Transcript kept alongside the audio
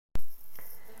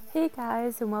Hey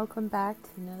guys, and welcome back to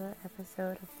another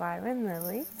episode of Byron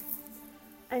Lily.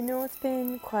 I know it's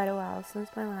been quite a while since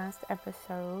my last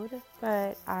episode,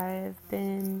 but I've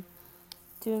been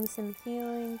doing some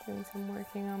healing, doing some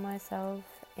working on myself,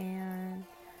 and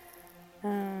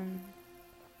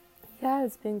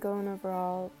it's been going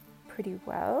overall pretty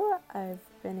well. I've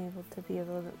been able to be a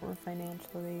little bit more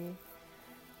financially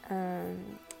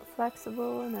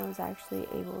flexible, and I was actually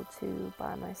able to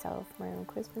buy myself my own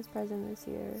Christmas present this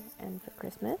year. And for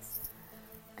Christmas,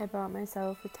 I bought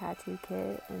myself a tattoo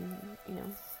kit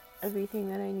and everything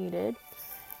that I needed.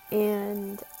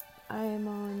 And I am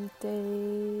on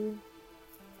day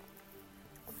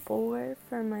 4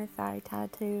 for my thigh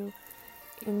tattoo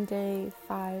and day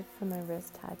 5 for my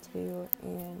wrist tattoo,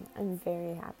 and I'm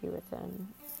very happy with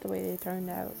them, the way they turned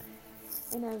out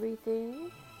and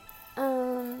everything.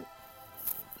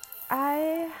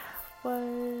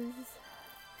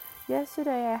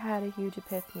 Yesterday I had a huge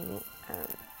epiphany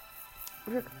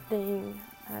regarding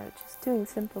just doing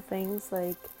simple things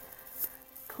like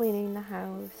cleaning the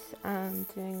house,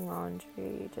 doing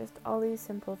laundry, just all these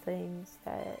simple things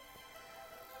that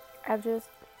I've just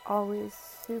always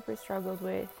super struggled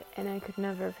with, and I could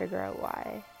never figure out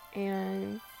why.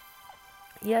 And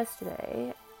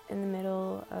yesterday, in the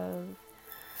middle of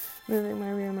moving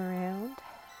my room around,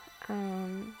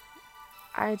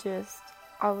 I just,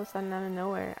 all of a sudden out of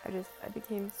nowhere, I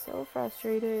became so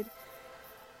frustrated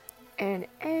and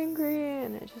angry,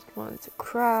 and I just wanted to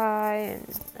cry, and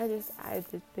I had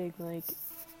this big,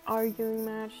 arguing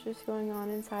match just going on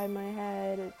inside my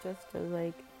head. It just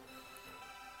was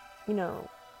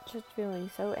just feeling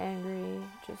so angry,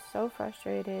 just so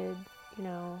frustrated,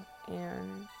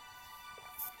 and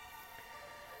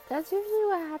that's usually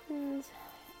what happens,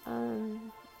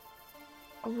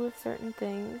 with certain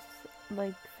things,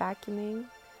 like vacuuming,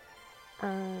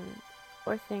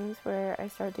 or things where I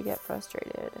start to get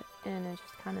frustrated and it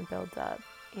just kind of builds up,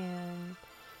 and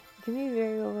it can be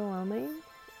very overwhelming,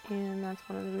 and that's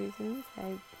one of the reasons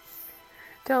I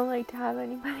don't like to have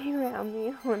anybody around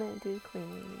me when I do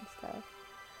cleaning and stuff.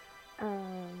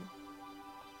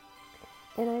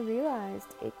 And I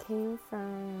realized it came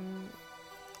from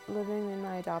living in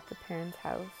my adoptive parents'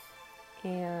 house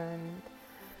and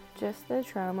just the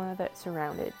trauma that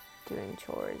surrounded doing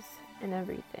chores and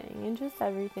everything, and just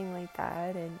everything like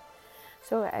that. And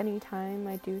so anytime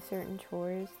I do certain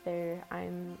chores,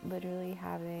 I'm literally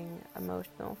having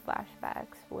emotional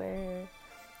flashbacks where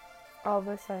all of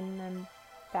a sudden I'm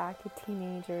back a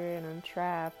teenager and I'm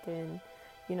trapped, and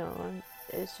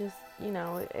it's just,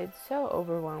 it's so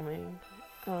overwhelming.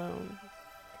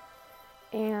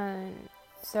 And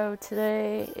so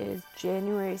today is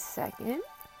January 2nd.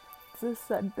 It's a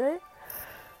Sunday.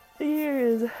 The year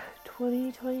is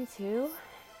 2022.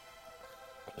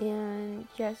 And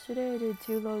yesterday I did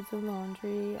 2 loads of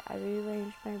laundry. I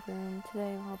rearranged my room.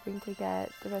 Today I'm hoping to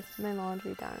get the rest of my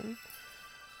laundry done.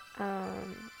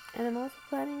 And I'm also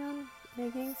planning on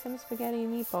making some spaghetti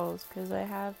and meatballs because I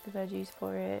have the veggies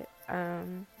for it. I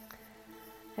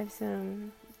have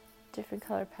some different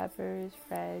color peppers,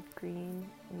 red, green,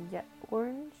 and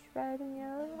orange, red, and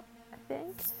yellow, I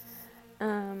think.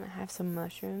 I have some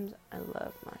mushrooms. I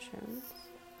love mushrooms.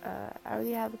 I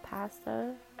already have the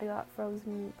pasta. I got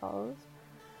frozen meatballs.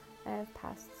 I have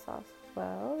pasta sauce as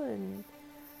well, and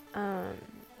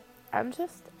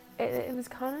it was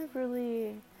kind of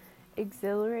really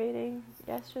exhilarating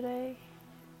yesterday,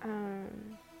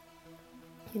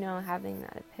 having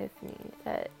that epiphany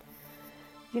that,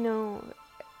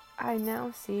 I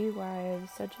now see why I have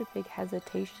such a big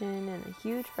hesitation and a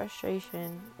huge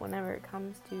frustration whenever it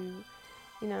comes to,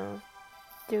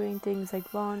 doing things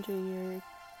like laundry or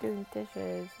doing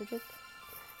dishes or just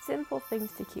simple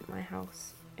things to keep my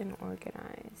house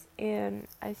organized. And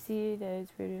I see that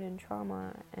it's rooted in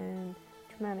trauma and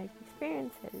traumatic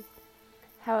experiences.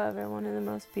 However, one of the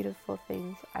most beautiful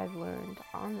things I've learned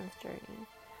on this journey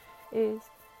is,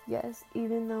 yes,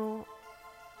 even though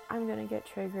I'm gonna get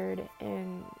triggered,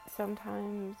 and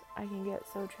sometimes I can get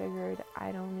so triggered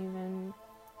I don't even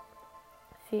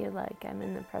feel like I'm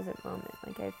in the present moment.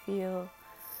 Like, I feel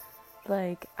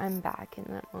like I'm back in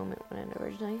that moment when it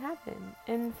originally happened.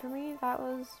 And for me, that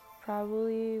was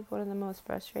probably one of the most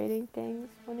frustrating things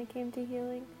when it came to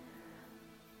healing,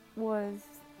 was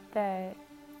that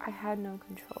I had no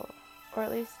control, or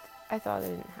at least I thought I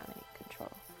didn't have any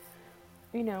control.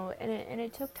 And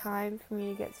it took time for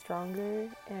me to get stronger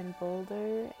and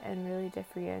bolder and really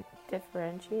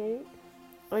differentiate.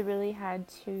 I really had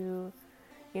to,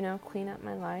 clean up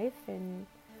my life and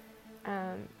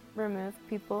remove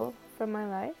people from my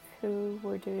life who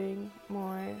were doing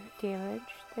more damage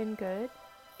than good.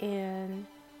 And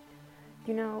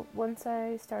once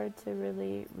I started to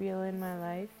really reel in my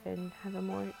life and have a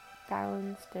more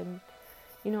balanced and,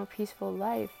 peaceful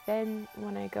life, then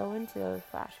when I go into those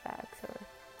flashbacks or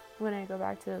when I go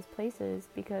back to those places,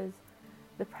 because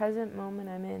the present moment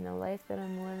I'm in, the life that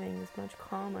I'm living is much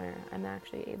calmer, I'm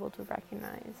actually able to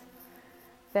recognize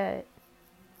that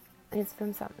it's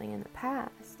from something in the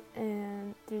past.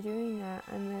 And through doing that,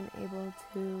 I'm then able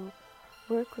to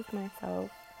work with myself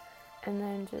and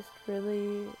then just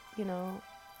really,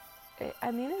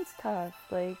 it's tough.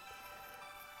 Like,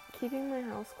 keeping my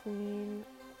house clean,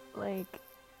 like,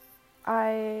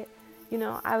 I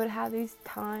would have these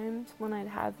times when I'd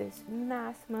have this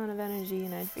mass amount of energy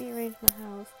and I'd rearrange my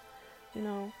house,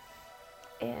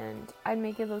 and I'd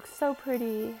make it look so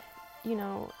pretty,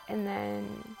 and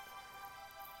then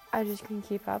I just couldn't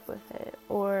keep up with it.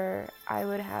 Or I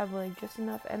would have, like, just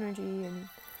enough energy. And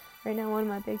right now, one of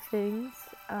my big things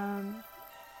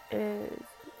is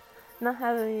not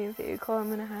having a vehicle. I'm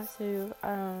going to have to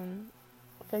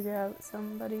figure out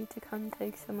somebody to come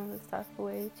take some of the stuff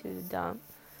away to the dump,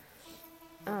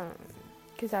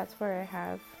 because that's where I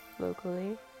have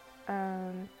locally.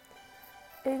 And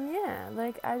yeah,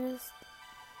 like, I just,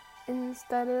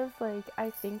 instead of, like, I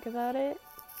think about it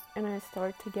and I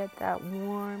start to get that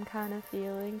warm kind of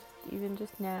feeling, even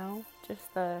just now,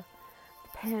 just the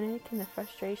panic and the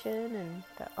frustration and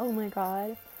the oh my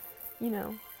god,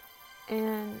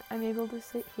 and I'm able to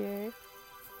sit here,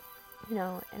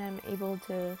 and I'm able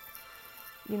to,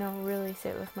 really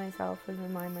sit with myself and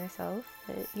remind myself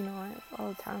that, I have all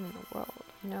the time in the world.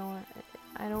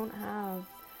 I don't have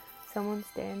someone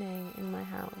standing in my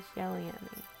house yelling at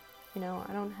me.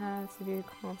 I don't have severe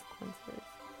consequences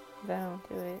if I don't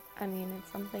do it. I mean,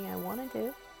 it's something I want to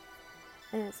do,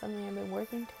 and it's something I've been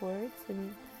working towards,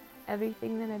 and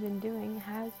everything that I've been doing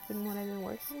has been what I've been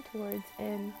working towards,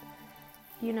 and,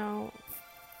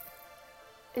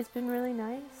 it's been really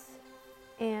nice.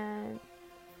 And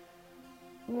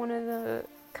one of the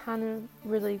kind of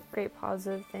really great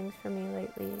positive things for me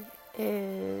lately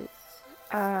is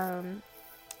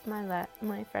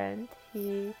my friend,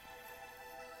 he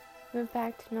moved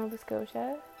back to Nova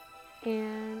Scotia,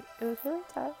 and it was really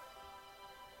tough,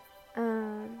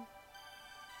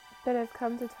 but I've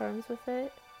come to terms with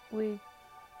it. The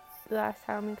last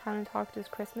time we kind of talked was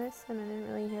Christmas, and I didn't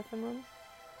really hear from him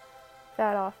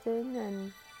that often,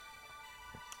 and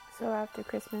so after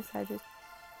Christmas I just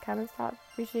kind of stopped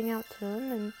reaching out to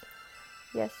him, and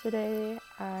yesterday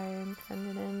I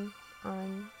unfriended him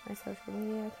on my social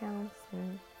media accounts,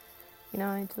 and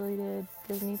I deleted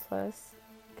Disney Plus,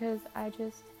 because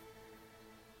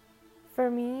for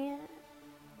me,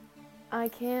 I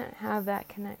can't have that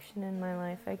connection in my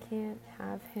life. I can't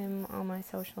have him on my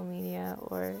social media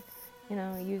or,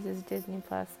 use his Disney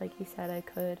Plus like he said I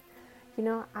could.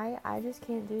 I just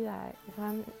can't do that. If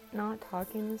I'm not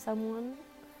talking to someone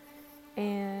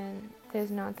and there's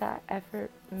not that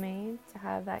effort made to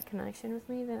have that connection with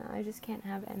me, then I just can't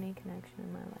have any connection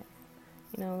in my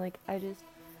life. I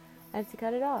have to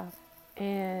cut it off.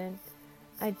 And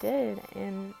I did,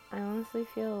 and I honestly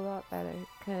feel a lot better,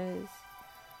 because,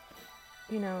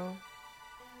 the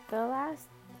last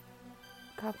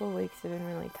couple of weeks have been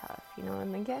really tough.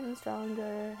 I've been getting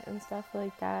stronger and stuff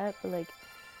like that, but, like,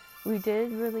 we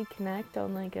did really connect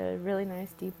on, like, a really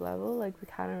nice deep level. Like, we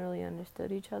kind of really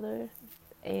understood each other,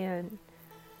 and,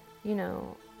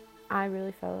 I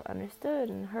really felt understood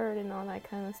and heard and all that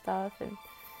kind of stuff, and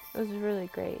it was really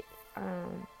great.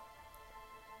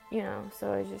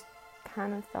 So I just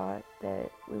kind of thought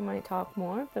that we might talk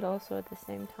more, but also at the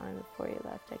same time, before he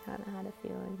left, I kind of had a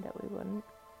feeling that we wouldn't,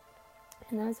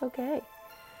 and that's okay.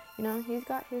 He's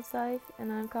got his life,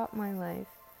 and I've got my life.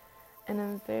 And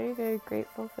I'm very, very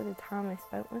grateful for the time I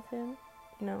spent with him.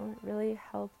 It really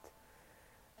helped,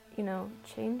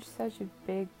 change such a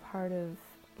big part of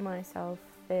myself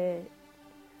that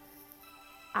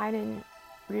I didn't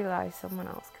realize someone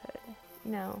else could,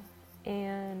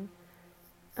 And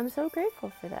I'm so grateful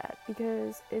for that,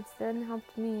 because it's then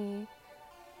helped me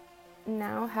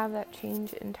now have that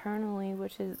change internally,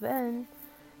 which has then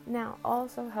now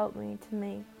also helped me to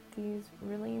make these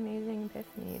really amazing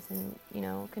epiphanies and,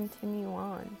 continue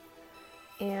on.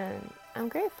 And I'm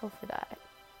grateful for that.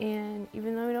 And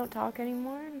even though we don't talk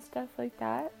anymore and stuff like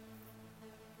that,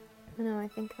 I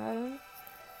think about him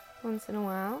once in a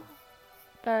while,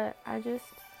 but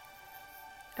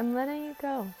I'm letting it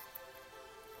go,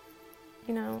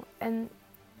 and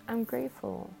I'm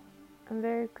grateful. I'm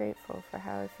very grateful for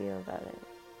how I feel about it.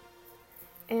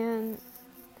 And,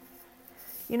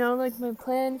 like, my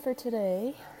plan for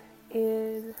today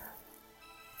is,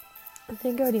 I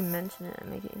think I already mentioned it,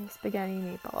 making spaghetti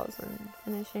meatballs and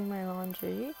finishing my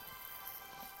laundry.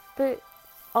 But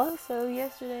also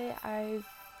yesterday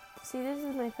this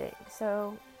is my thing.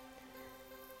 So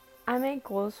I make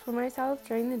goals for myself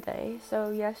during the day. So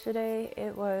yesterday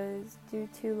it was do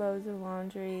 2 loads of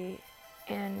laundry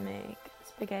and make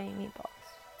spaghetti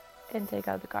meatballs and take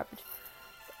out the garbage.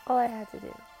 That's all I had to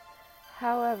do.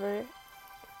 However,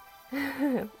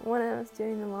 when I was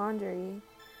doing the laundry,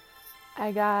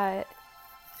 I got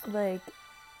like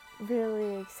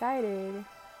really excited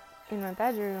in my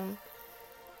bedroom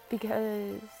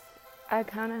because I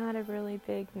kind of had a really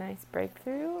big, nice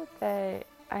breakthrough that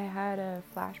I had a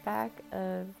flashback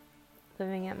of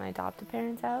living at my adopted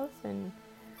parents' house and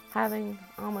having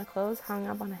all my clothes hung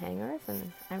up on hangers,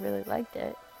 and I really liked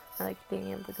it. I liked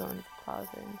being able to go into the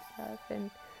closet and stuff, and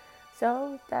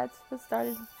so that's what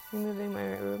started me moving my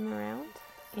room around.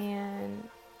 And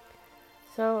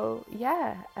so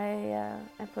yeah, I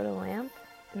put a lamp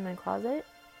in my closet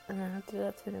and I hooked it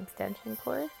up to an extension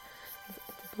cord.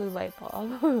 It's a blue light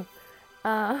bulb,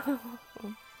 but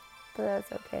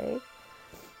that's okay.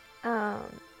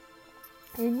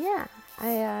 And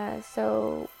yeah,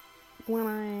 so when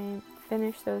I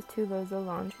finished those 2 loads of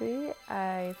laundry,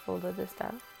 I folded the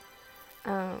stuff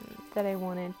that I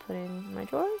wanted put in my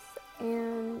drawers,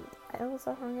 and I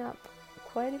also hung up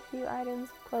quite a few items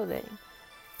of clothing.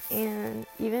 And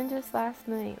even just last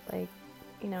night, like,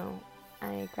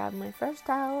 I grabbed my fresh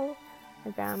towel, I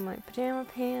grabbed my pajama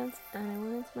pants, and I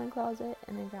went into my closet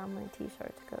and I grabbed my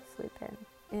t-shirt to go sleep in.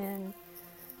 And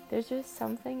there's just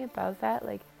something about that.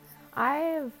 Like,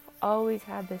 I've always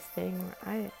had this thing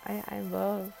where I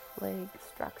love, like,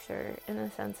 structure in the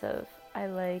sense of I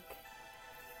like,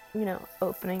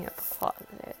 opening up a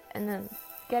closet and then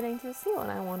getting to see what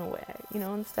I want to wear,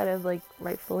 instead of, like,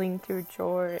 rifling through a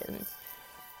drawer and,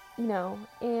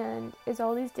 and it's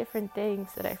all these different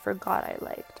things that I forgot I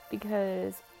liked,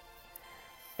 because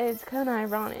it's kind of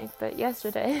ironic, but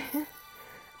yesterday,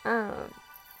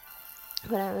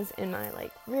 when I was in my,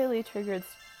 like, really triggered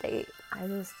state, I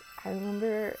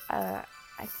remember, I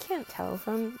can't tell if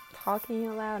I'm talking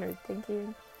out loud or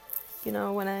thinking,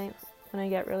 when I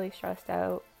get really stressed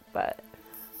out, but,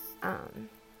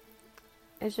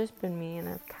 it's just been me, and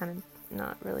I've kind of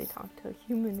not really talked to a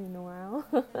human in a while.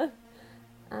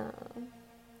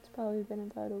 It's probably been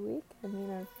about a week. I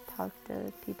mean, I've talked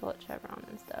to people at Chevron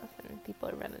and stuff, and people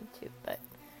I run into, but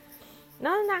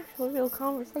not an actual real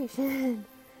conversation.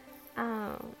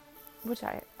 Which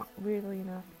I, weirdly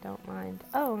enough, don't mind.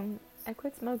 Oh, I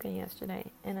quit smoking yesterday,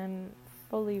 and I'm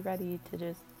fully ready to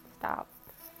just stop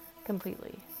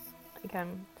completely. Like,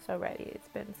 I'm so ready. It's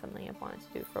been something I've wanted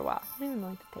to do for a while. I don't even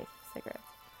like the taste of cigarettes.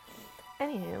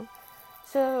 Anywho,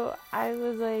 so I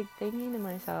was, like, thinking to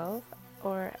myself,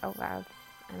 or out loud,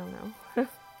 I don't know.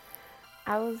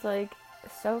 I was, like,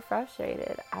 so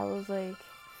frustrated. I was like,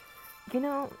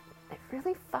 it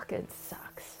really fucking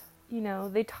sucks.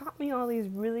 They taught me all these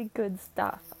really good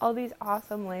stuff, all these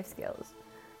awesome life skills,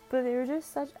 but they were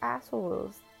just such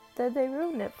assholes that they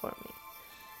ruined it for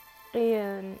me.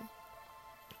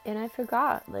 And I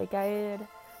forgot, like, I had,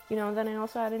 then I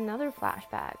also had another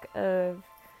flashback of,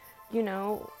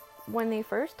 when they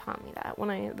first taught me that, when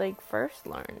I, like, first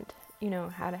learned,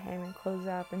 how to hang my clothes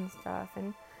up and stuff,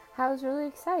 and I was really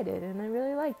excited, and I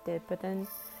really liked it, but then,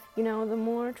 the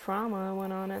more trauma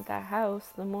went on at that house,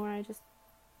 the more I just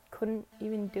couldn't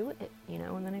even do it,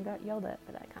 and then I got yelled at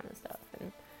for that kind of stuff,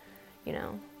 and,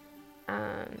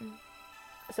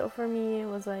 so for me, it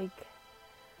was, like,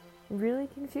 really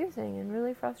confusing and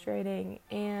really frustrating,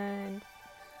 and,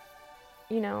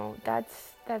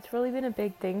 that's really been a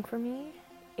big thing for me,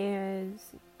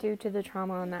 is due to the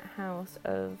trauma in that house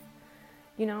of,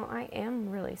 I am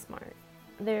really smart.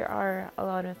 There are a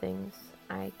lot of things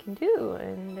I can do,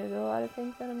 and there's a lot of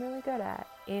things that I'm really good at,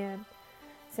 and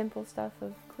simple stuff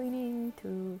of cleaning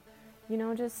to,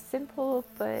 just simple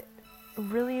but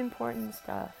really important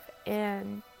stuff,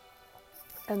 and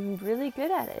I'm really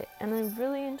good at it, and I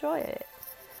really enjoy it.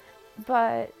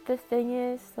 But the thing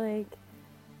is, like,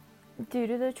 due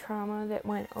to the trauma that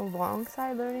went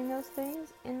alongside learning those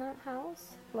things in that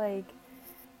house, like,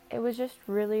 it was just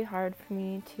really hard for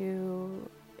me to,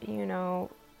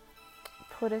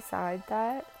 put aside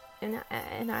that, and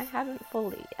I haven't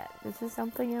fully yet. This is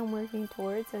something I'm working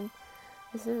towards, and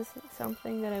this is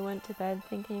something that I went to bed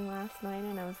thinking last night,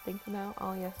 and I was thinking about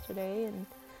all yesterday, and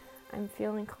I'm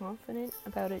feeling confident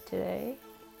about it today,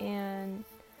 and,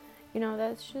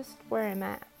 that's just where I'm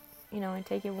at. I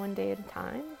take it one day at a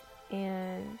time,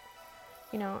 and,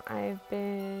 I've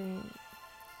been,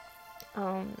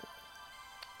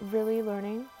 really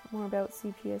learning more about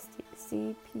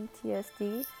CPTSD,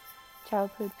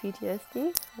 childhood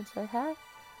PTSD, which I have,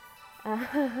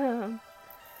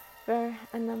 for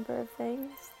a number of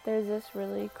things. There's this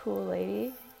really cool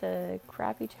lady, the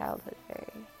Crappy Childhood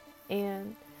Fairy,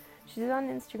 and she's on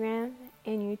Instagram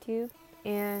and YouTube,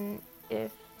 and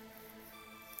if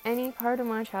any part of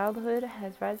my childhood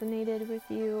has resonated with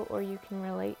you or you can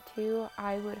relate to,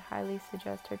 I would highly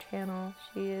suggest her channel.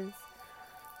 She is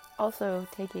also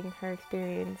taking her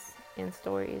experience and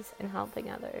stories and helping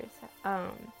others.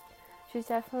 She's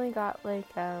definitely got like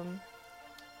a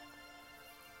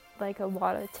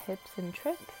lot of tips and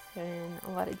tricks and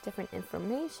a lot of different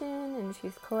information, and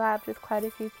she's collabed with quite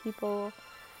a few people,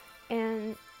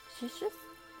 and she's just,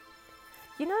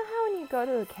 you know how when you go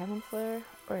to a counselor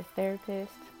or a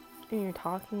therapist and you're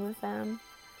talking with them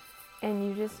and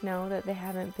you just know that they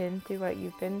haven't been through what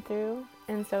you've been through,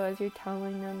 and so as you're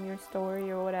telling them your story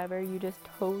or whatever, you just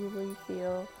totally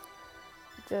feel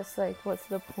just like, what's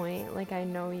the point? Like, I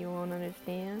know you won't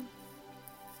understand.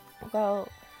 Well,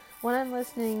 when I'm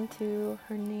listening to,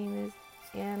 her name is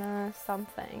Anna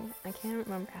something, I can't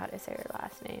remember how to say her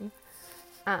last name,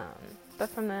 but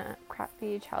from the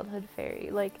Crappy Childhood Fairy,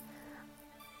 like,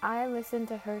 I listen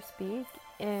to her speak,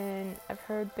 and I've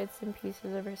heard bits and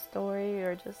pieces of her story,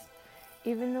 or just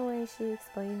even the way she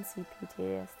explains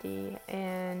CPTSD,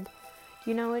 and,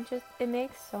 you know, it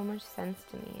makes so much sense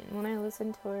to me, and when I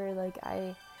listen to her, like,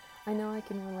 I know I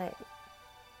can relate,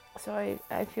 so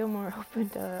I feel more open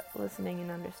to listening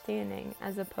and understanding,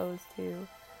 as opposed to,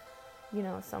 you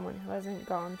know, someone who hasn't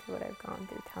gone through what I've gone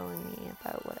through telling me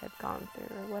about what I've gone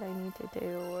through, or what I need to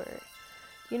do, or,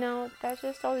 you know, that's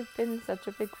just always been such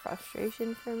a big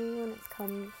frustration for me when it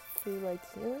comes to, like,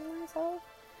 healing myself.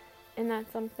 And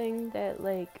that's something that,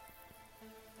 like,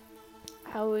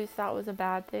 I always thought was a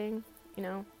bad thing, you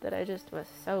know, that I just was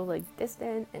so, like,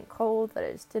 distant and cold that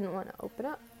I just didn't want to open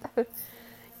up.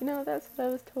 You know, that's what I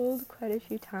was told quite a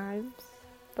few times.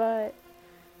 But,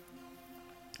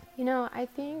 you know, I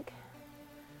think,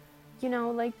 you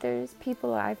know, like, there's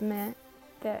people I've met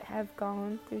that have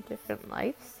gone through different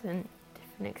lives and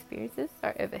different experiences.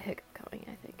 Sorry, I have a hiccup coming,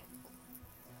 I think.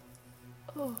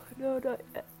 Oh, no, not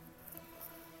yet.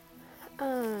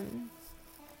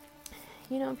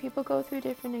 You know, people go through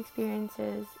different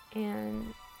experiences,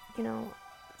 and, you know,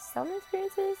 some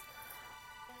experiences,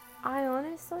 I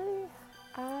honestly,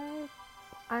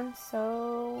 I'm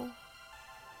so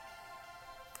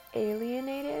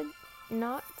alienated,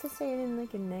 not to say it in,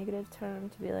 like, a negative term,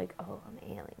 to be like, oh, I'm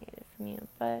alienated from you,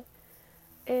 but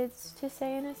it's to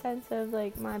say in a sense of,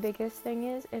 like, my biggest thing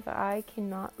is, if I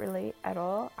cannot relate at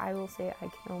all, I will say I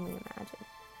can only imagine,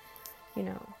 you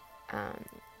know,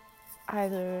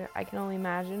 either I can only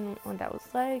imagine what that was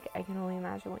like, I can only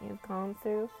imagine what you've gone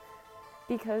through,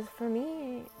 because for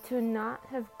me, to not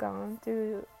have gone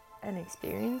through an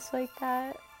experience like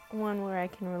that, one where I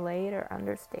can relate or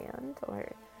understand,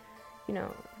 or, you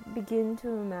know, begin to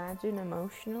imagine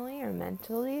emotionally or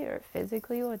mentally or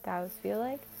physically what that would feel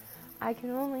like, I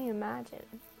can only imagine,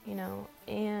 you know,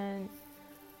 and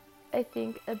I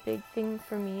think a big thing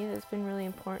for me that's been really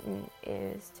important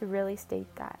is to really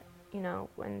state that, you know,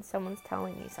 when someone's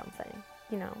telling me something,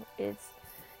 you know, it's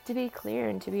to be clear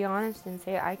and to be honest and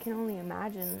say, I can only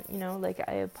imagine, you know, like,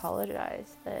 I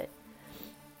apologize that,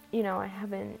 you know, I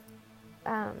haven't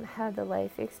had the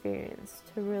life experience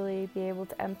to really be able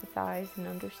to empathize and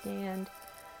understand,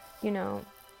 you know,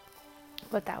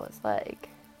 what that was like.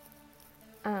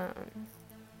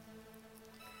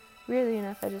 Weirdly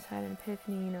enough, I just had an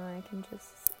epiphany, you know, I can just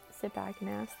sit back and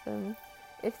ask them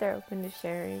if they're open to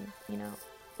sharing, you know,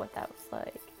 what that was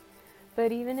like.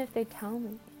 But even if they tell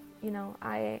me, you know,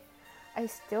 I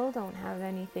still don't have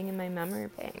anything in my memory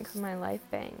bank or my life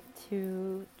bank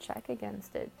to check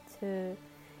against it, to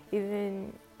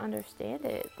even understand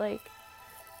it. Like,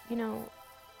 you know,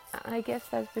 I guess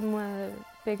that's been one of the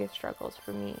biggest struggles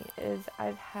for me, is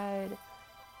I've had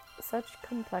such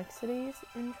complexities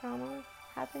in trauma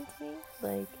happen to me.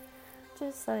 Like,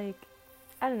 just like,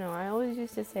 I don't know, I always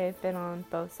used to say I've been on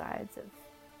both sides of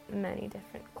many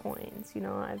different coins. You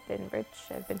know, I've been rich,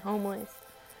 I've been homeless.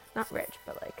 Not rich,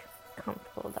 but like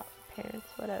comfortable without parents,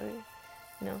 whatever.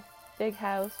 You know, big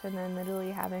house and then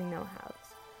literally having no house.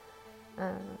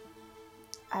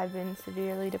 I've been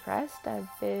severely depressed. I've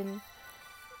been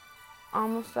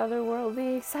almost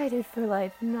otherworldly excited for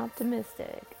life and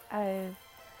optimistic. I've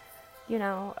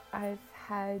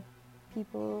had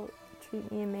people treat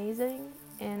me amazing,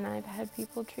 and I've had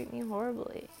people treat me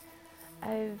horribly.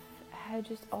 I've had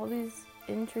just all these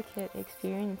intricate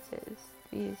experiences,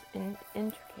 these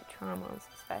intricate traumas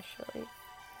especially,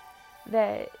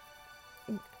 that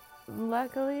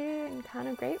luckily and kind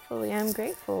of gratefully, I'm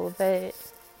grateful that,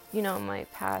 you know, my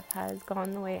path has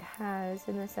gone the way it has,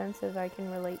 in the sense of I can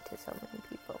relate to so many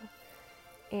people.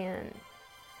 And,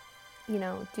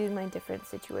 due to my different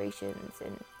situations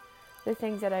and the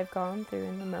things that I've gone through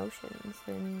and the emotions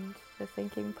and the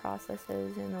thinking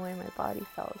processes and the way my body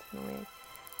felt and the way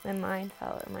my mind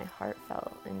felt and my heart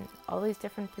felt and all these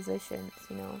different positions.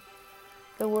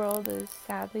 The world is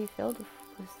sadly filled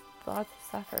with lots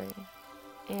of suffering.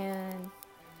 And,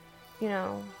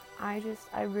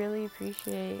 I really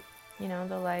appreciate,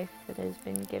 the life that has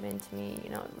been given to me.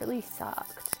 It really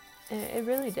sucked. It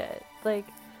really did. Like,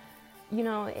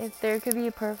 if there could be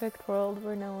a perfect world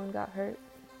where no one got hurt,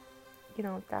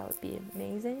 that would be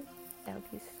amazing. That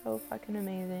would be so fucking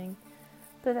amazing.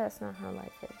 But that's not how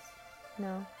life is,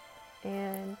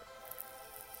 And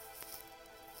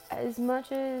as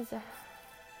much as,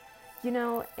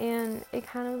 and it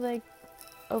kind of like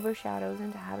overshadows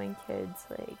into having kids,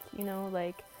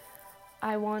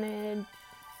 I wanted,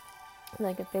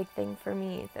 a big thing for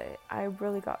me that I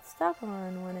really got stuck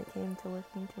on when it came to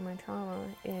working through my trauma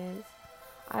is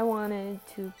I wanted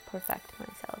to perfect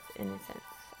myself in a sense.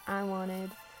 I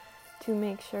wanted to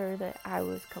make sure that I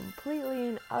was completely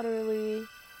and utterly,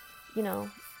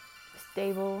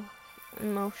 stable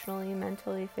emotionally,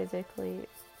 mentally, physically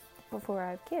before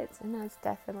I have kids. And that's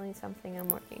definitely something I'm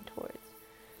working towards.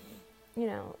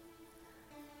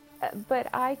 But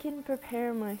I can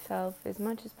prepare myself as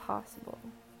much as possible,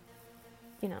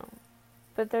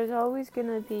 But there's always going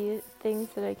to be things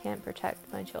that I can't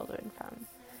protect my children from.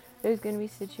 There's going to be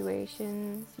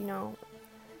situations,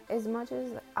 as much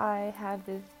as I have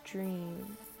this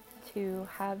dream to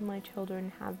have my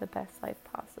children have the best life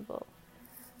possible,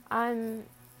 I'm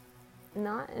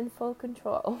not in full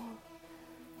control.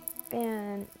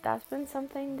 And that's been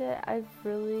something that I've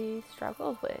really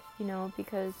struggled with,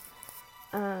 because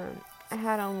I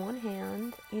had on one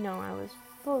hand, I was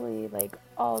fully,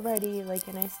 all ready,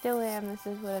 and I still am. This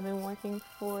is what I've been working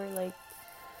for,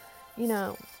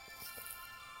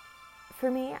 for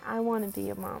me, I want to be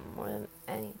a mom more than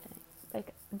anything.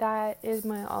 That is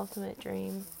my ultimate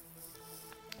dream,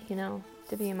 to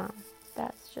be a mom.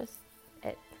 That's just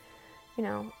it,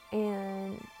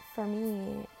 and for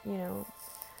me,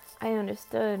 I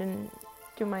understood, and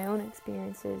through my own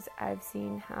experiences, I've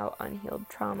seen how unhealed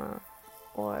trauma,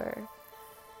 or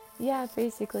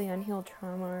basically unhealed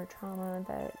trauma, or trauma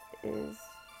that is,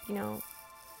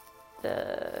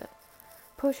 the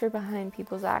pusher behind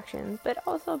people's actions, but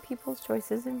also people's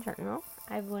choices in general.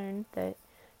 I've learned that,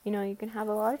 you can have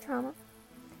a lot of trauma,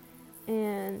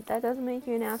 and that doesn't make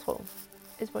you an asshole.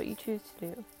 It's what you choose to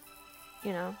do,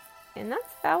 and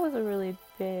that was a really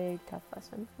big, tough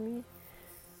lesson for me,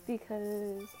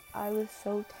 because I was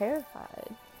so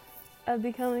terrified of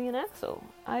becoming an asshole.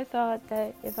 I thought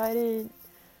that if I didn't,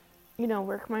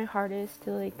 work my hardest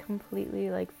to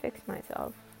completely fix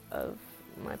myself of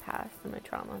my past and my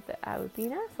trauma, that I would be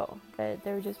an asshole. That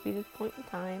there would just be this point in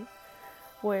time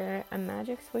where a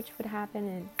magic switch would happen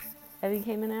and I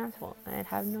became an asshole. I'd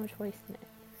have no choice in it.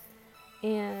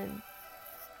 And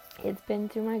it's been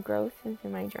through my growth and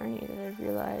through my journey that I've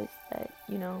realized that,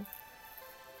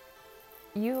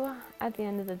 you, at the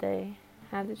end of the day,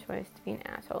 have the choice to be an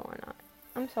asshole or not.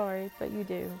 I'm sorry, but you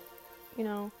do.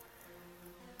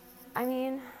 I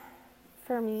mean,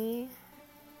 for me,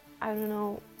 I don't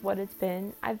know what it's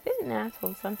been. I've been an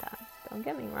asshole sometimes, don't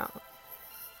get me wrong.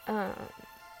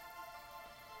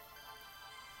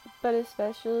 But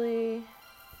especially,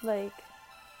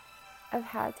 I've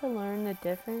had to learn the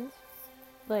difference.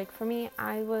 For me,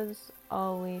 I was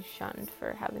always shunned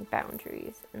for having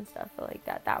boundaries and stuff like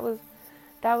that. That was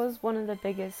one of the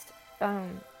biggest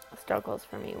struggles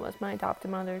for me, was my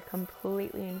adoptive mother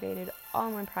completely invaded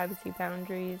all my privacy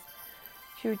boundaries.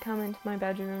 She would come into my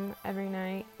bedroom every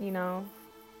night, I'm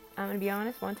going to be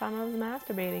honest, one time I was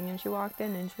masturbating and she walked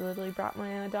in and she literally brought my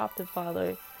adoptive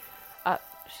father up.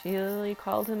 She literally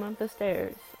called him up the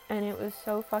stairs, and it was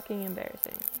so fucking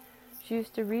embarrassing. She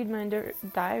used to read my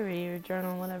diary or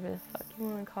journal, whatever the fuck you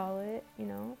want to call it,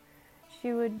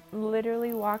 She would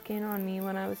literally walk in on me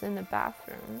when I was in the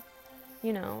bathroom,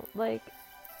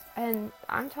 and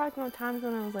I'm talking about times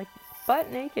when I was butt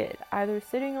naked, either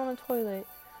sitting on the toilet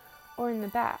or in the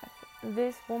bath.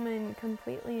 This woman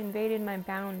completely invaded my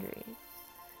boundaries,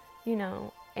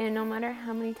 and no matter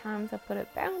how many times I put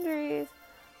up boundaries,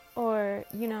 or,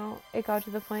 it got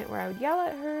to the point where I would yell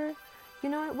at her,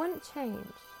 it wouldn't change.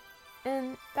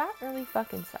 And that really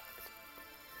fucking sucked.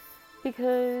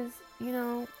 Because,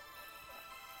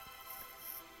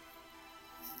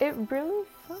 it really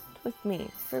fucked with me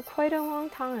for quite a long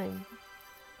time.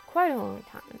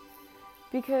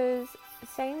 Because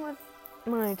same with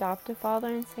my adoptive father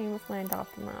and same with my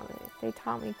adoptive mother. They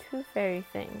taught me two very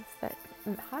things that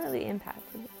highly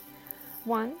impacted me.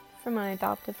 One, for my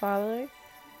adoptive father,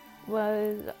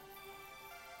 was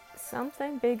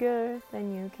something bigger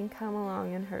than you can come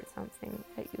along and hurt something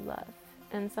that you love.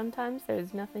 And sometimes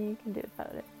there's nothing you can do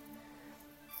about it.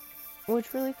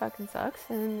 Which really fucking sucks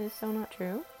and is so not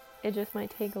true. It just might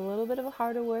take a little bit of a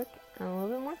harder work and a little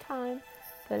bit more time,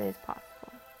 but it is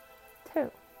possible.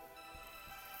 2,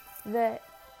 that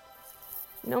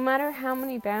no matter how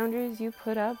many boundaries you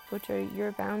put up, which are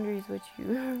your boundaries, which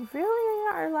you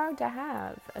really are allowed to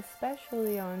have,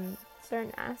 especially on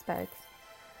certain aspects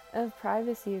of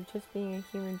privacy, of just being a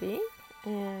human being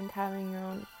and having your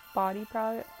own body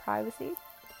privacy,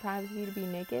 the privacy to be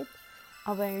naked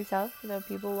all by yourself without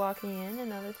people walking in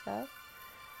and other stuff.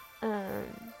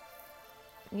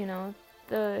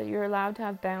 You're allowed to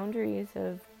have boundaries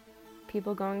of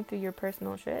people going through your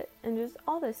personal shit and just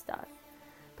all this stuff.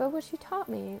 But what she taught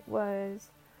me was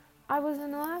I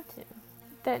wasn't allowed to.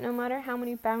 That no matter how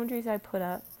many boundaries I put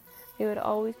up, they would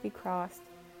always be crossed.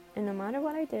 And no matter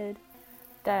what I did,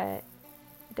 that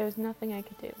there's nothing I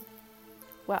could do.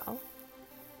 Well,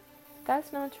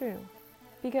 that's not true.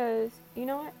 Because, you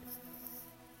know what?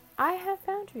 I have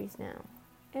boundaries now.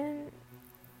 And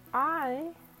I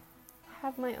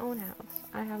have my own house.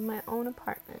 I have my own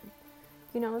apartment.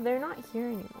 They're not here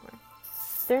anymore.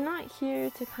 They're not here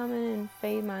to come in and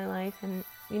invade my life and,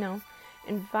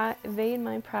 invade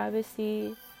my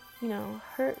privacy,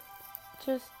 hurt,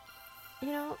 just,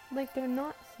 they're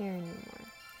not here anymore.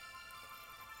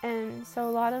 And so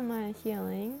a lot of my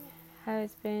healing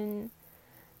has been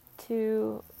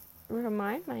to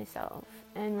remind myself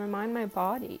and remind my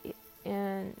body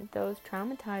and those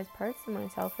traumatized parts of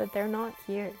myself that they're not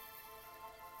here.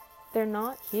 They're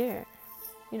not here.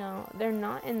 They're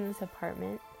not in this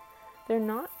apartment. They're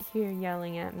not here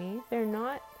yelling at me. They're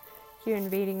not here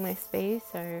invading my space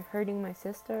or hurting my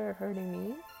sister or hurting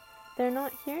me. They're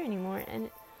not here anymore. And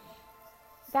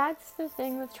that's the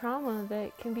thing with trauma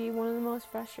that can be one of the most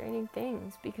frustrating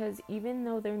things, because even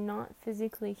though they're not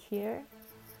physically here,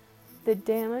 the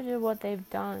damage of what they've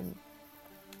done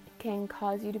can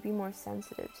cause you to be more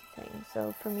sensitive to things.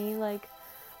 So for me, like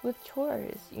with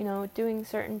chores, doing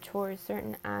certain chores,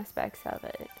 certain aspects of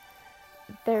it,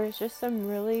 there's just some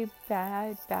really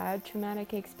bad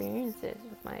traumatic experiences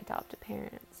with my adoptive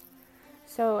parents.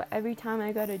 So every time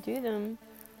I go to do them,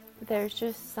 there's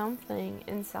just something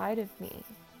inside of me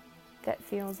that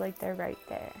feels like they're right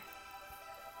there.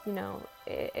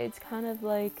 It's kind of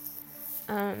like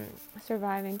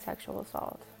surviving sexual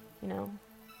assault,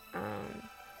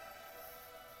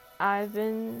 I've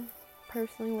been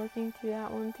personally working through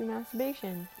that one through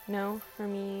masturbation, for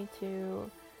me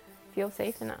to feel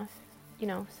safe enough.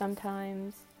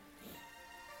 Sometimes,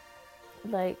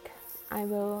 I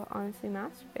will honestly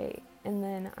masturbate, and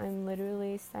then I'm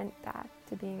literally sent back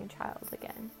to being a child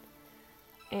again.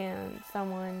 And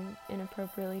someone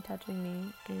inappropriately touching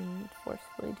me and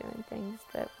forcefully doing things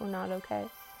that were not okay.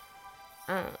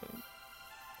 And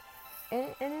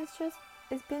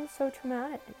it's been so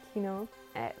traumatic,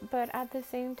 But at the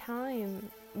same time,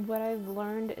 what I've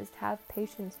learned is to have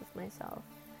patience with myself.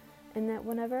 And that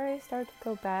whenever I start to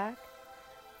go back,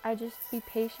 I just be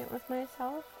patient with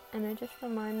myself, and I just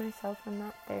remind myself I'm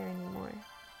not there anymore.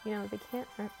 They can't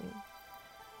hurt me.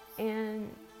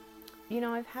 And,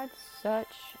 I've had such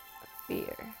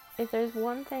fear. If there's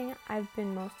one thing I've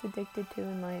been most addicted to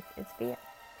in life, it's fear.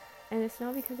 And it's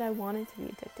not because I wanted to be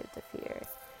addicted to fear.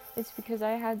 It's because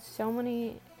I had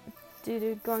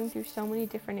going through so many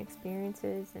different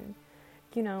experiences, and,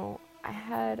 I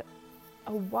had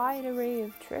a wide array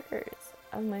of triggers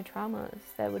of my traumas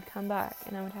that would come back,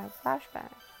 and I would have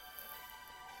flashbacks.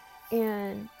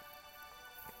 And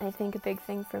I think a big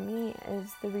thing for me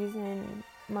is the reason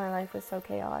my life was so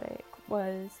chaotic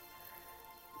was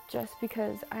just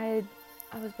because I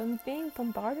was being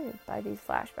bombarded by these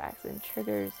flashbacks and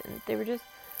triggers, and they were just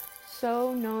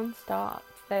so non-stop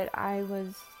that I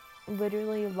was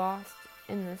literally lost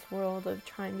in this world of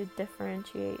trying to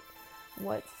differentiate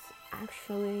what's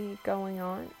actually going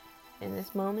on in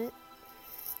this moment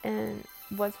and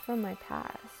what's from my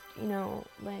past.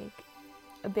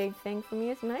 A big thing for me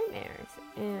is nightmares,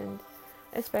 and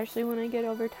especially when I get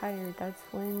overtired, that's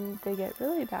when they get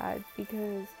really bad,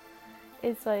 because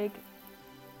it's like,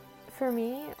 for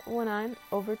me, when I'm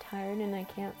overtired and I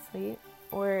can't sleep,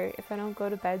 or if I don't go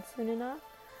to bed soon enough,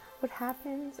 what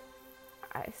happens,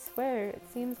 I swear, it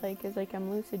seems like, is like I'm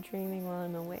lucid dreaming while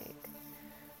I'm awake.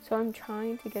 So I'm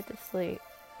trying to get to sleep,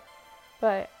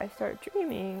 but I start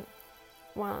dreaming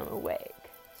while I'm awake.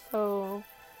 So,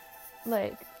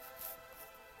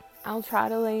 I'll try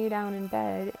to lay down in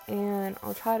bed, and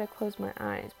I'll try to close my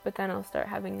eyes, but then I'll start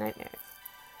having nightmares.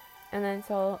 And then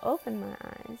so I'll open my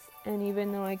eyes, and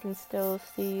even though I can still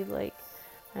see,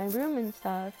 my room and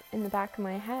stuff, in the back of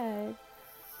my head,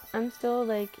 I'm still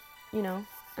like,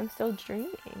 I'm still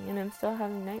dreaming and I'm still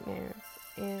having nightmares.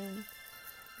 And,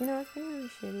 it's been really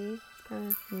shitty. It's kind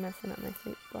of messing up my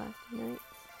sleep the last 2 nights.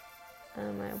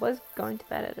 I was going to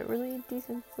bed at a really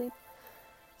decent sleep.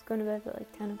 I was going to bed at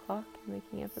like 10 o'clock and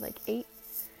waking up at like 8.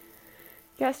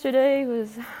 Yesterday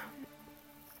was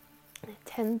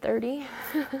 10:30.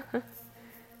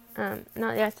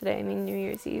 Not yesterday, I mean New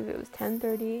Year's Eve. It was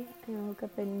 10:30 and I woke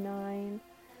up at 9.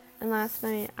 And last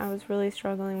night I was really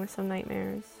struggling with some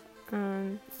nightmares,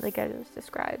 like I just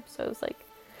described. So it was like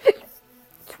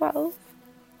 12.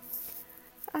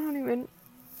 I don't even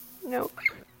know.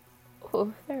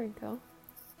 Oh, there we go.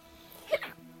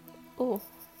 Oh,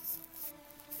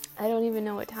 I don't even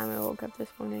know what time I woke up this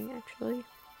morning, actually.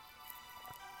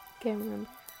 Can't remember.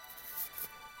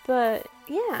 But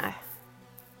yeah,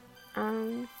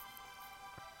 I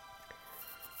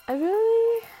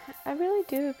really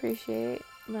do appreciate,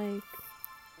 like,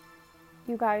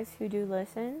 you guys who do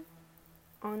listen.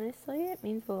 Honestly, it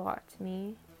means a lot to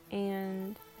me,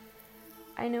 and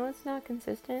I know it's not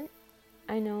consistent.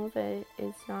 I know that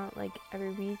it's not like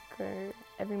every week or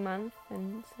every month,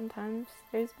 and sometimes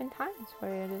there's been times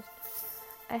where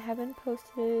I haven't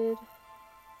posted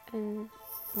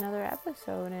another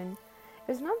episode, and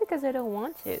it's not because I don't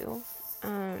want to.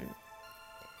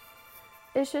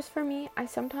 It's just, for me, I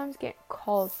sometimes get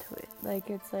called to it. Like,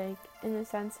 it's like, in the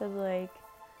sense of like,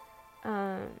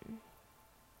 I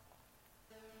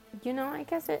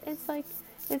guess it's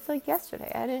like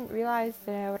yesterday. I didn't realize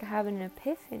that I would have an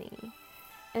epiphany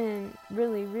and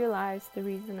really realize the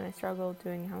reason I struggled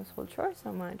doing household chores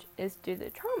so much is due to the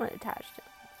trauma attached to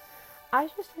it. I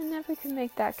just never could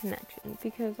make that connection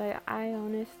because I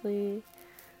honestly,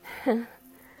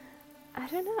 I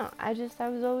don't know. I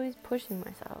was always pushing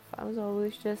myself. I was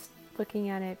always just looking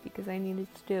at it because I needed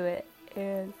to do it.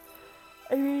 And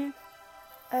I mean,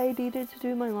 I needed to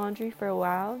do my laundry for a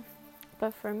while.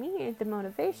 But for me, the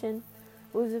motivation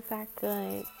was the fact that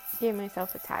I gave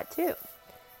myself a tattoo.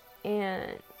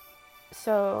 And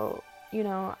so,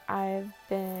 I've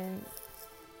been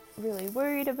really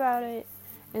worried about it.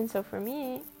 And so for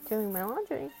me, doing my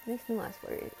laundry makes me less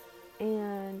worried.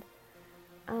 And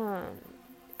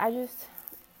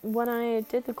when I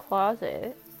did the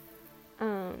closet,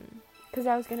 because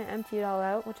I was going to empty it all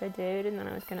out, which I did, and then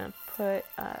I was going to put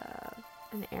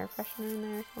an air freshener in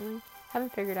there or something.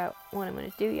 Haven't figured out what I'm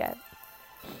going to do yet.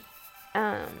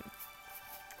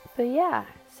 But yeah,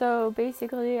 so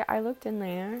basically I looked in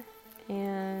there,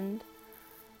 and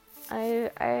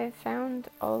I found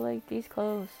all like these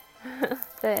clothes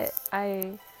that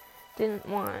I didn't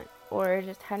want or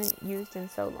just hadn't used in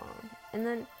so long. And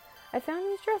then I found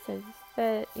these dresses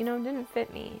that, didn't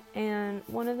fit me. And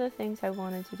one of the things I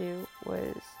wanted to do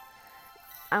was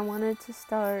I wanted to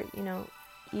start,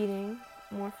 eating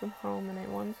more from home, and I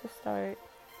wanted to start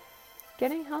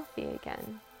getting healthy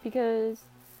again because,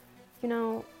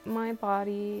 my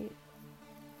body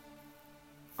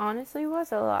honestly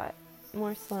was a lot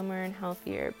more slimmer and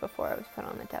healthier before I was put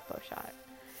on the Depo shot.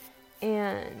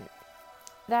 And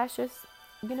that's just,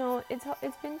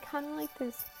 it's been kind of like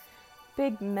this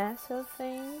big mess of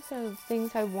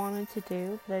things I wanted to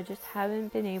do, but I just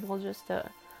haven't been able just to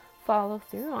follow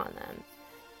through on them.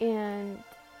 And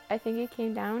I think it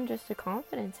came down just to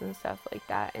confidence and stuff like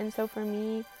that. And so for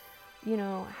me,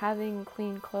 having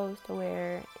clean clothes to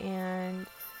wear and,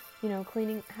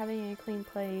 having a clean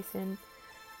place and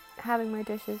having my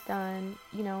dishes done,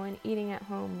 and eating at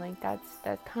home, like that's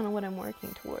kind of what I'm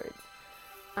working towards.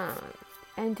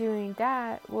 And doing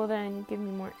that will then give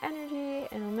me more energy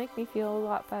and it'll make me feel a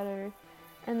lot better.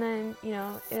 And then,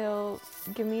 it'll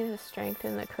give me the strength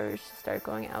and the courage to start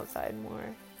going outside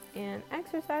more and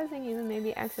exercising, even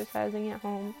maybe exercising at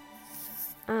home.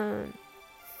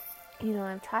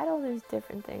 I've tried all these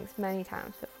different things many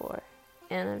times before,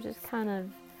 and I'm just kind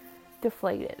of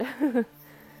deflated, and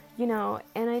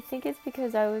I think it's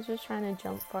because I was just trying to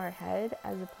jump far ahead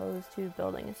as opposed to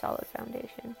building a solid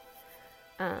foundation.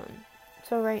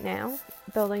 So right now,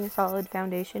 building a solid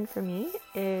foundation for me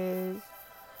is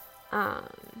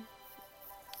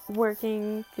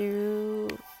working through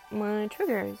my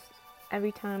triggers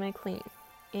every time I clean,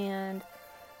 and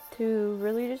to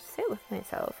really just sit with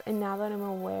myself. And now that I'm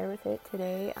aware with it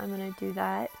today, I'm going to do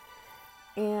that.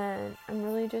 And I'm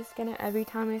really just going to, every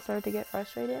time I start to get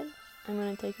frustrated, I'm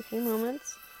going to take a few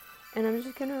moments and I'm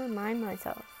just going to remind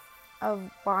myself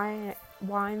of why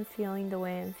I'm feeling the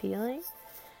way I'm feeling,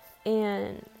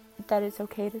 and that it's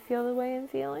okay to feel the way I'm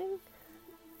feeling,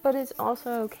 but it's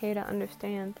also okay to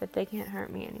understand that they can't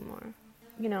hurt me anymore.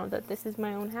 That this is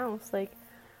my own house. Like,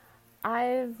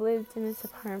 I've lived in this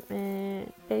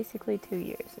apartment basically 2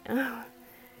 years now,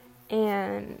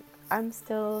 and I'm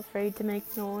still afraid to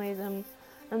make noise.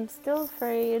 I'm still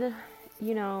afraid,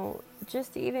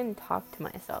 just to even talk to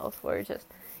myself or just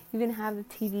even have the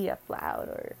TV up loud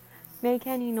or make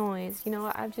any noise.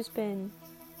 I've just been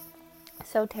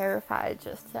so terrified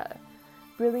just to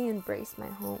really embrace my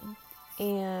home.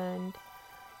 And,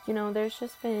 there's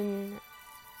just been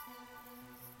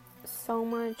so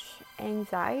much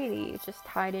anxiety just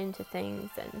tied into things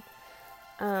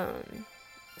and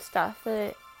stuff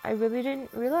that I really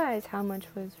didn't realize how much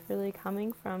was really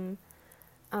coming from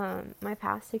my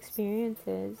past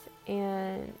experiences.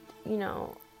 And,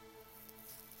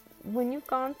 when you've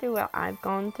gone through what I've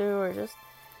gone through, or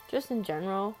just in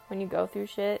general, when you go through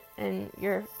shit and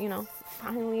you're,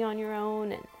 finally on your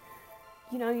own, and,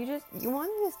 you want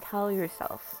to just tell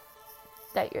yourself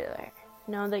that you're there,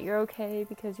 that you're okay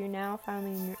because you're now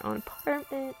finally in your own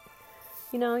apartment,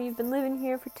 you've been living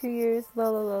here for 2 years, blah,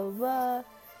 blah, blah,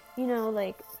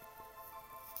 blah,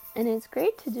 and it's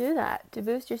great to do that, to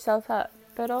boost yourself up,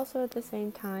 but also at the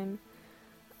same time,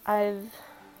 I've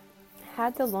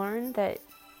had to learn that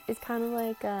it's kind of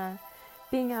like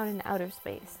being out in outer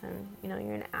space, and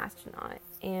you're an astronaut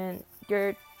and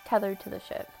you're tethered to the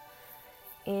ship,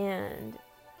 and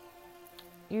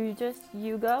you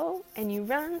go and you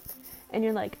run and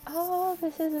you're like, oh,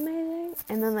 this is amazing,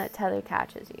 and then that tether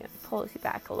catches you and pulls you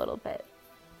back a little bit.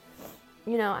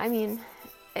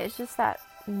 It's just that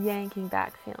yanking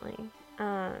back feeling,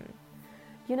 and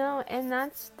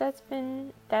that's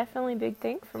been definitely a big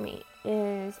thing for me.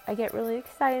 Is I get really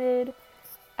excited,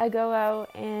 I go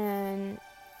out and,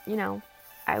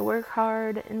 I work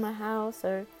hard in my house,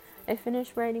 or I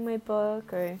finish writing my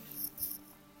book, or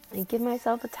I give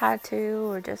myself a tattoo,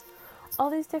 or just all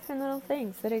these different little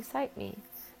things that excite me.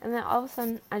 And then all of a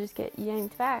sudden, I just get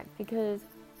yanked back, because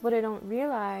what I don't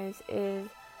realize is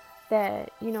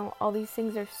that, all these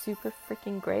things are super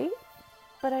freaking great,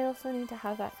 but I also need to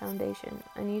have that foundation.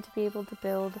 I need to be able to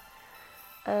build,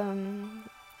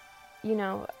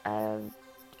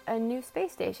 a new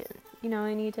space station.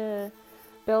 I need to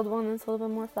build one that's a little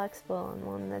bit more flexible, and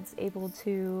one that's able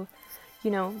to,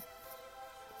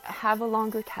 have a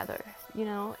longer tether,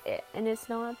 and it's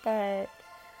not that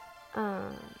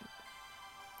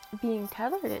being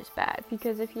tethered is bad,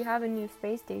 because if you have a new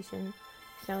space station,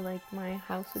 like my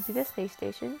house would be the space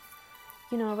station,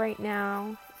 right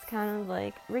now it's kind of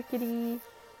like rickety,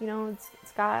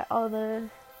 it's got all the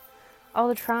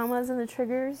traumas and the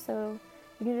triggers, so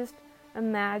you can just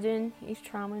imagine each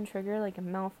trauma and trigger like a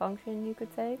malfunction, you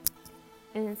could say.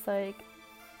 And it's like,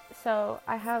 so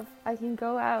I can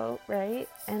go out, right,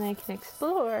 and I can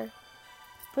explore,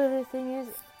 but the thing is,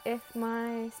 if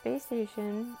my space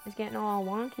station is getting all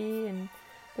wonky and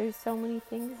there's so many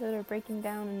things that are breaking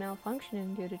down and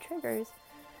malfunctioning due to triggers,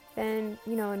 then,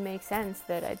 it makes sense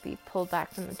that I'd be pulled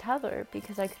back from the tether,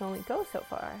 because I could only go so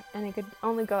far, and I could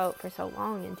only go out for so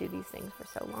long and do these things for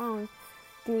so long,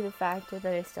 due to the fact that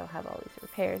I still have all these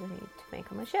repairs I need to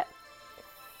make on my ship.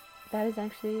 That is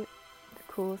actually the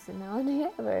coolest analogy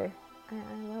ever. I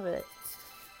love it.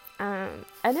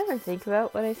 I never think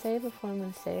about what I say before I'm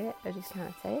going to say it. I just kind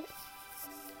of say it.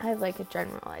 I have like a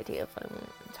general idea of what I'm going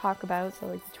to talk about, so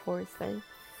like the chores thing.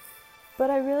 But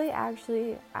I really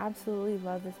actually absolutely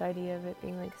love this idea of it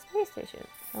being like a space station.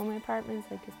 So my apartment's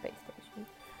like a space station.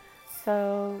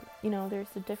 So, there's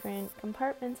the different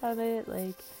compartments of it,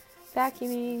 like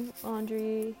vacuuming,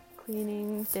 laundry,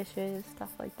 cleaning, dishes,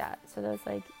 stuff like that. So there's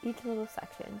like each little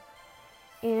section.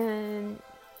 And,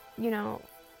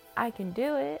 I can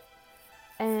do it.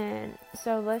 And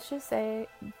so let's just say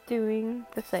doing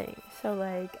the thing. So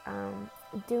like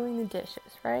doing the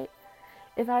dishes, right?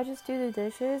 If I just do the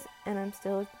dishes and I'm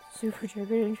still super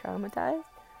triggered and traumatized,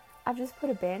 I've just put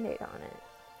a Band-Aid on it.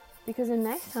 Because the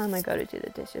next time I go to do the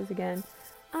dishes again,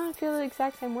 I don't feel the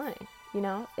exact same way,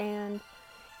 And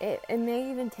it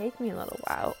may even take me a little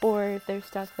while. Or if there's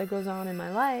stuff that goes on in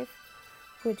my life,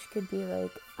 which could be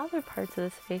like other parts of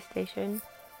the space station,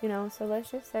 So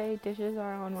let's just say dishes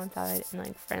are on one side and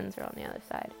like friends are on the other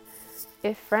side.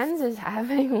 If friends is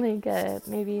having like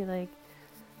maybe like,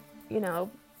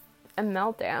 a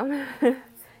meltdown,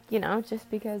 just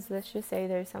because let's just say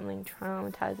there's something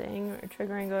traumatizing or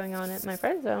triggering going on at my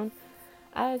friend zone,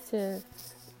 I have to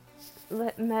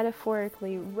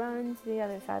metaphorically run to the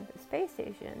other side of the space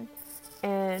station,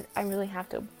 and I really have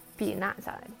to be in that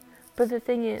side. But the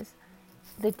thing is,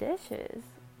 the dishes,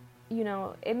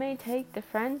 it may take the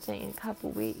friend thing a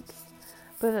couple weeks,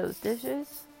 but those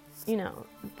dishes,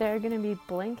 they're going to be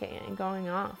blinking and going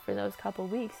off for those couple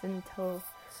weeks until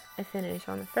I finish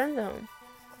on the friend zone.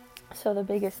 So the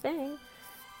biggest thing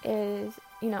is,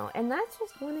 and that's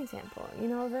just one example.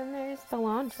 Then there's the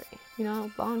laundry.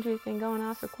 Laundry's been going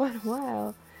on for quite a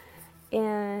while.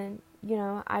 And,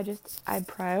 I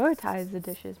prioritize the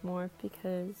dishes more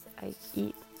because I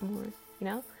eat more.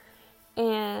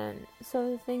 And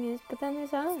so the thing is, but then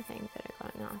there's other things that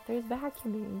are going on. There's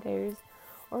vacuuming, there's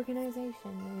organization,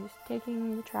 there's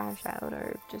taking the trash out,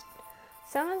 or just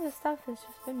some of the stuff has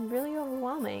just been really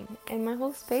overwhelming. And my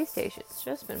whole space station's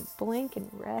just been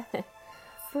blinking red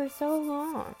for so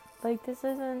long. Like, this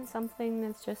isn't something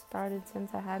that's just started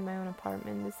since I had my own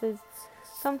apartment. This is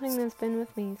something that's been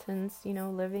with me since,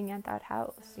 living at that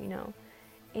house,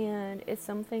 And it's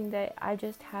something that I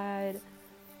just had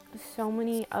so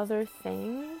many other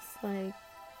things, like,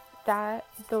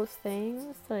 those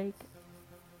things, like,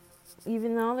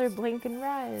 even though they're blinking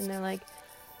red and they're like,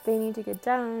 they need to get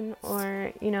done,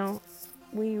 or,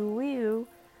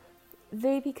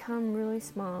 they become really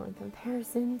small in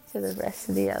comparison to the rest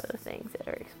of the other things that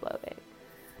are exploding.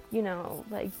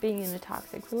 Like being in a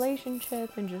toxic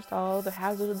relationship and just all the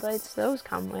hazard lights those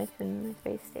come with in my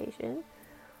space station.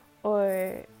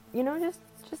 Or,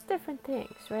 just different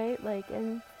things, right? Like,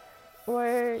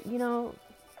 or,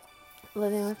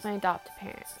 living with my adopted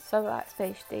parents. So that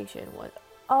space station was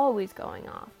always going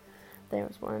off. There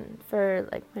was one for,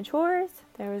 like, my chores.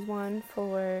 There was one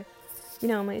for,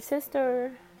 my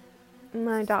sister,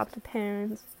 my adopted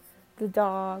parents, the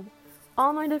dog,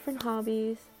 all my different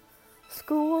hobbies,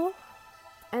 school,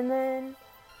 and then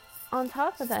on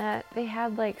top of that, they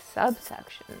had, like,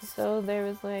 subsections. So there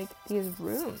was, like, these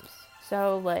rooms.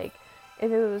 So, like,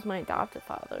 if it was my adopted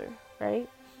father, right,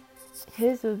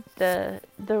 the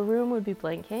room would be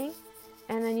blinking,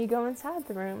 and then you go inside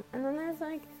the room, and then there's,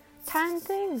 like, 10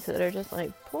 things that are just,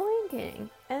 like, blinking,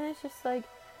 and it's just, like,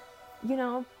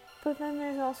 but then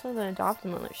there's also the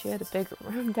adopted mother. She had a bigger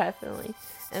room, definitely,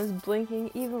 and it was blinking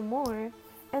even more.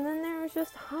 And then there was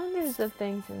just hundreds of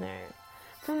things in there.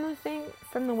 From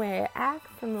the way I act,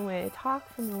 from the way I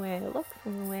talk, from the way I look,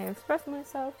 from the way I express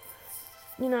myself.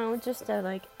 Just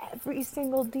like every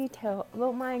single detail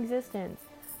about my existence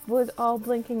was all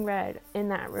blinking red in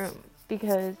that room.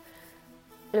 Because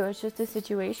it was just a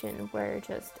situation where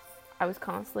I was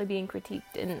constantly being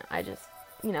critiqued, and I just,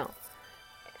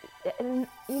 and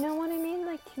you know what I mean?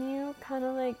 Like, can you kind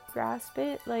of, like, grasp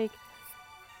it? Like,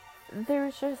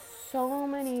 there's just so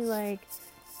many, like,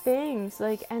 things,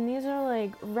 like, and these are,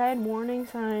 like, red warning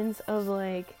signs of,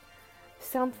 like,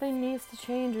 something needs to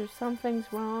change or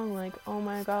something's wrong, like, oh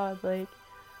my god, like,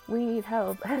 we need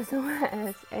help,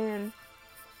 SOS. And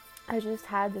I just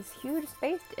had this huge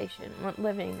space station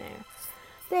living there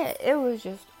that it was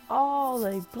just all,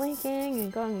 like, blinking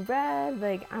and going red.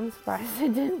 Like, I'm surprised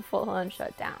it didn't full on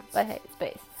shut down, but hey,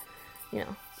 space,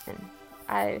 and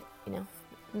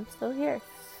I'm still here,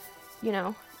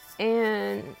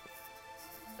 and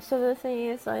so the thing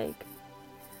is, like,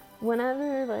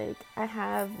 whenever, like, I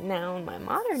have now my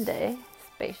modern day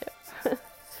spaceship,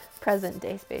 present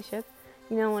day spaceship,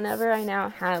 whenever I now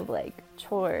have, like,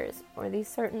 chores or these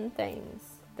certain things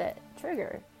that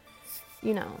trigger,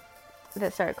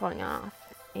 that start going off,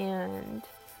 and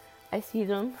I see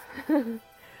them,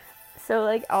 so,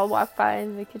 like, I'll walk by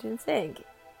the kitchen sink,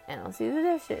 and I'll see the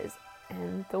dishes,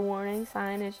 and the warning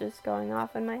sign is just going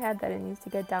off in my head that it needs to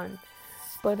get done.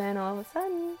 But then all of a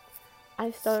sudden,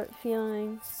 I start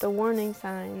feeling the warning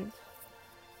signs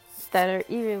that are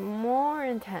even more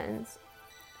intense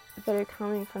that are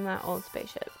coming from that old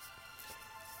spaceship.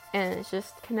 And it's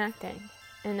just connecting.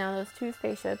 And now those two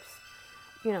spaceships,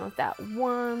 that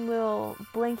one little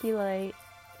blinky light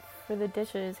for the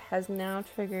dishes has now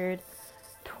triggered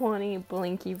 20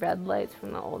 blinky red lights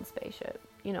from the old spaceship,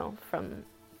 from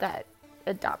that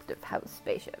adoptive house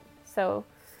spaceship. So,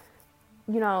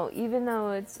 even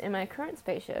though it's in my current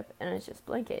spaceship and it's just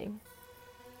blinking,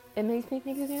 it makes me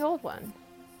think of the old one,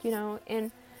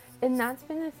 and that's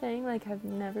been the thing, like, I've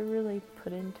never really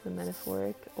put into a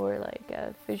metaphoric or, like,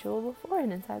 a visual before,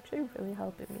 and it's actually really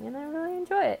helping me, and I really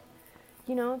enjoy it,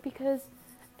 because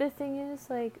the thing is,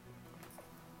 like,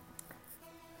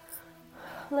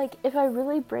 if I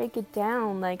really break it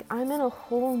down, like, I'm in a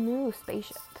whole new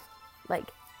spaceship,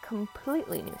 like,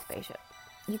 completely new spaceship.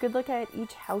 You could look at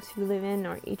each house you live in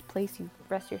or each place you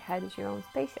rest your head as your own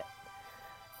spaceship.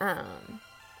 And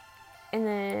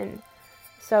then,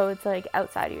 so it's, like,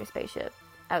 outside of your spaceship,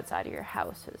 outside of your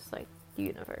house is, like, the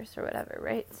universe or whatever,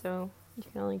 right? So you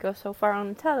can only go so far on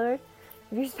the tether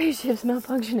if your spaceship's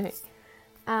malfunctioning.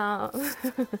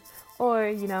 Or,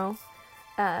 you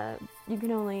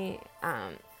can only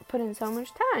put in so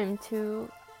much time to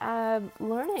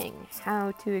learning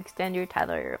how to extend your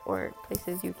tether or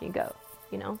places you can go,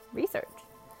 research.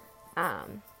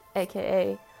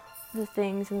 AKA the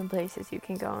things and the places you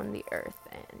can go on the earth,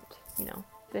 and, you know,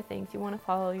 the things you want to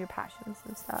follow, your passions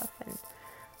and stuff.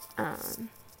 And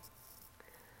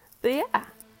but yeah,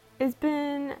 it's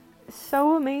been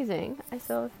so amazing. I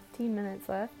still have 15 minutes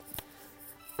left.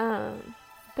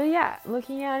 But yeah,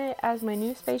 looking at it as my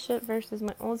new spaceship versus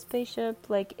my old spaceship,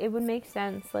 like, it would make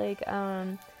sense. Like,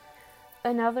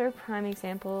 another prime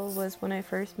example was when I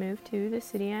first moved to the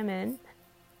city I'm in.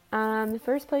 The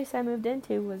first place I moved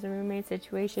into was a roommate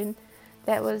situation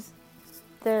that was,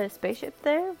 the spaceship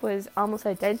there was almost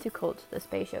identical to the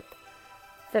spaceship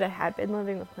that I had been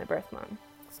living with my birth mom.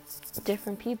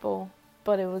 Different people,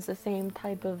 but it was the same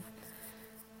type of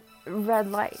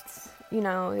red lights. You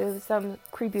know, it was some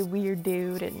creepy, weird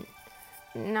dude, and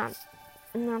not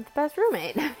the best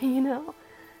roommate, you know?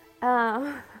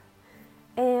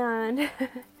 And,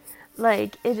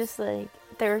 like, it just, like,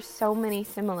 there were so many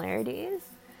similarities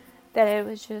that it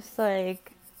was just,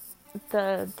 like,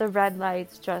 the red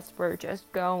lights just were just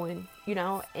going, you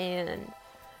know? And,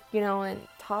 you know, and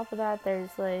top of that,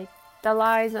 there's, like, the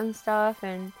lies and stuff,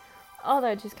 and all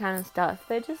that just kind of stuff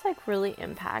that just, like, really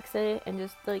impacts it. And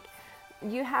just, like,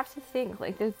 you have to think,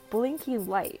 like, this blinky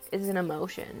light is an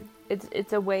emotion.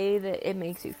 It's a way that it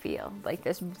makes you feel. Like,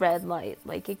 this red light,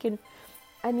 like, it can,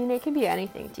 I mean, it can be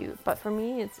anything to you, but for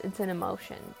me, it's an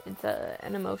emotion. It's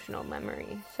an emotional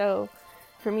memory. So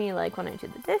for me, like, when I do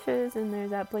the dishes and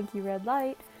there's that blinky red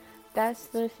light, that's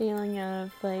the feeling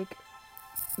of, like,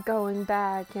 going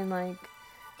back and, like,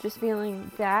 just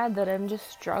feeling bad that I'm just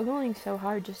struggling so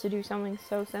hard just to do something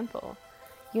so simple,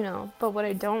 you know. But what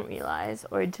I don't realize,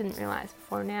 or I didn't realize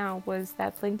before now, was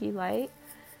that blinky light,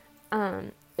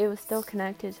 it was still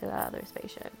connected to the other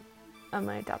spaceship of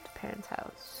my adopted parents'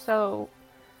 house. So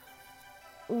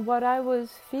what I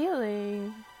was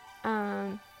feeling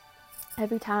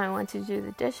every time I went to do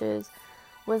the dishes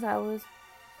was,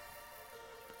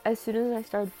 as soon as I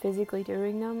started physically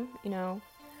doing them, you know,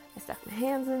 I stuck my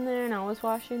hands in there and I was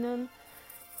washing them.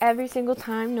 Every single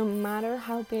time, no matter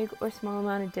how big or small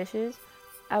amount of dishes,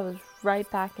 I was right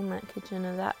back in that kitchen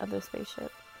of that other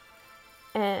spaceship.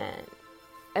 And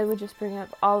it would just bring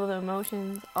up all of the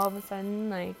emotions. All of a sudden,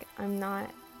 like, I'm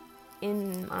not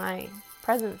in my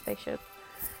present spaceship.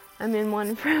 I'm in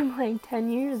one from, like, 10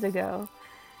 years ago,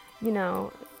 you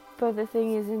know. But the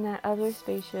thing is, in that other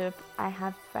spaceship, I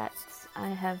have threats. I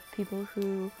have people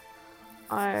who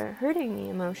are hurting me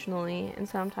emotionally and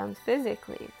sometimes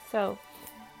physically. So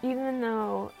even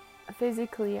though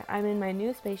physically I'm in my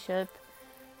new spaceship,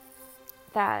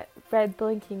 that red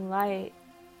blinking light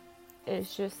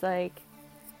is just, like,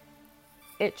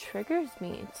 it triggers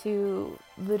me to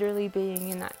literally being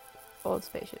in that old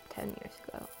spaceship 10 years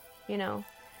ago, you know.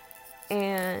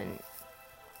 And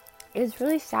it's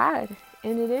really sad,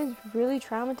 and it is really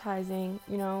traumatizing,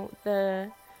 you know.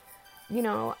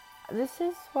 This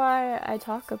is why I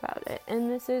talk about it,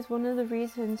 and this is one of the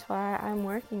reasons why I'm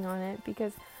working on it,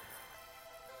 because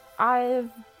I've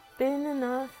been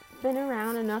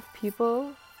around enough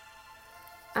people,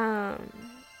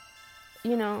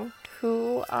 you know,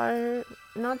 who are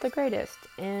not the greatest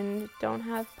and don't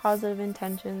have positive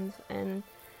intentions and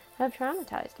have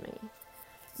traumatized me,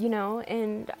 you know.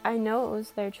 And I know it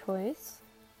was their choice,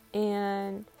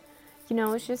 and, you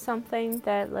know, it's just something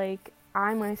that, like,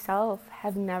 I myself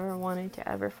have never wanted to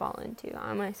ever fall into.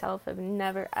 I myself have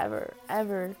never, ever,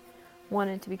 ever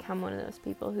wanted to become one of those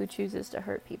people who chooses to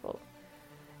hurt people.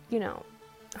 You know,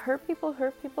 hurt people,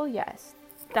 yes,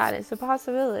 that is a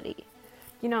possibility.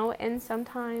 You know, and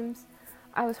sometimes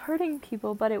I was hurting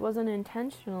people, but it wasn't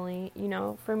intentionally, you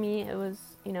know. For me, it was,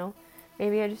 you know,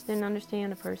 maybe I just didn't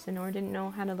understand a person, or didn't know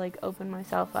how to, like, open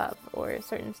myself up, or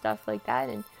certain stuff like that.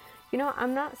 And, you know,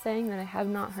 I'm not saying that I have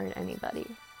not hurt anybody.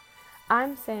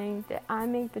 I'm saying that I've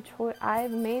made the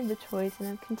choice, and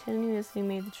I've continuously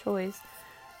made the choice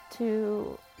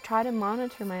to try to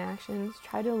monitor my actions,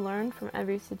 try to learn from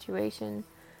every situation,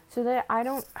 so that I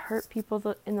don't hurt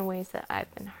people in the ways that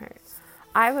I've been hurt.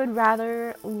 I would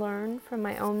rather learn from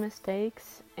my own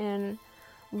mistakes and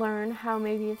learn how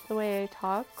maybe it's the way I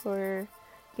talk, or,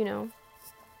 you know,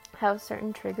 how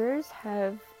certain triggers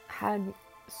have had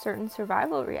certain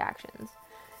survival reactions.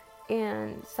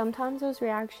 And sometimes those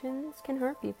reactions can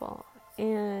hurt people.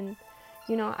 And,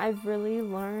 you know, I've really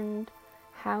learned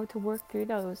how to work through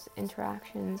those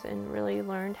interactions, and really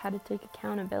learned how to take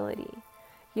accountability.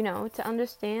 You know, to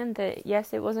understand that,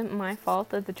 yes, it wasn't my fault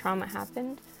that the trauma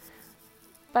happened,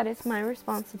 but it's my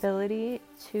responsibility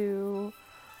to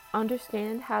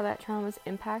understand how that trauma's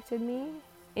impacted me,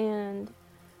 and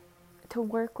to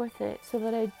work with it so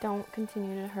that I don't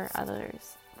continue to hurt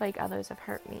others like others have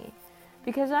hurt me.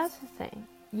 Because that's the thing,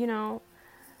 you know,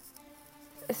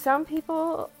 some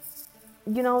people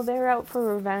they're out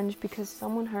for revenge because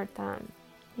someone hurt them.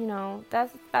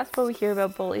 That's what we hear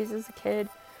about bullies as a kid.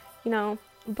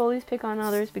 Bullies pick on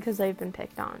others because they've been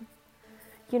picked on.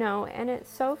 And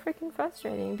it's so freaking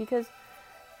frustrating because,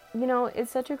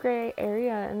 it's such a gray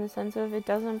area in the sense of it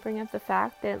doesn't bring up the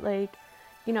fact that, like,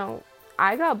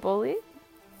 I got bullied,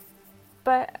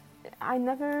 but I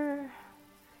never,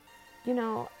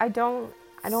 I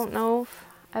don't know if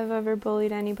I've ever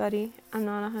bullied anybody. I'm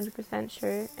not 100%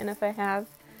 sure. And if I have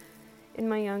in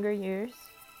my younger years,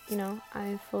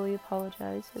 I fully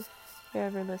apologize if you're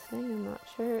ever listening. I'm not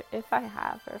sure if I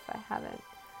have or if I haven't.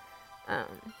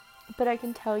 But I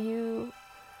can tell you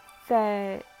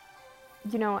that,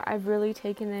 I've really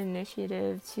taken the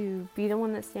initiative to be the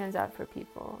one that stands up for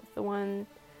people, the one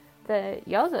that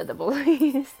yells at the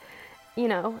bullies,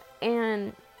 and,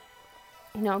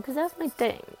 because that's my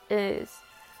thing is,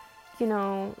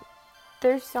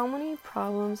 there's so many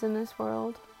problems in this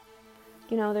world.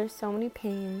 There's so many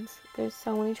pains. There's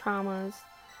so many traumas.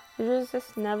 There's just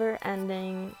this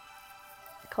never-ending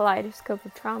kaleidoscope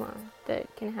of trauma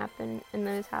that can happen and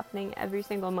that is happening every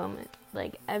single moment.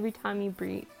 Like, every time you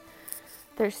breathe,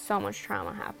 there's so much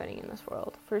trauma happening in this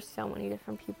world for so many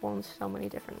different people in so many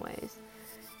different ways.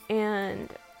 And,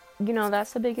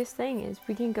 that's the biggest thing is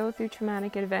we can go through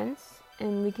traumatic events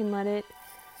and we can let it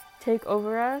take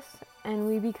over us and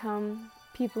we become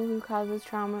people who causes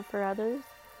trauma for others.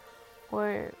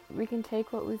 Or we can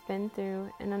take what we've been through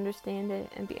and understand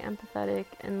it and be empathetic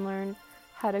and learn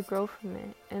how to grow from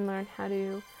it and learn how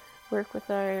to work with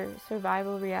our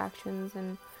survival reactions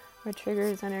and our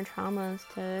triggers and our traumas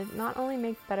to not only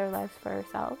make better lives for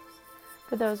ourselves,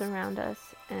 but those around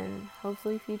us and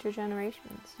hopefully future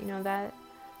generations.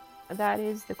 That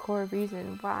is the core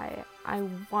reason why I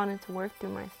wanted to work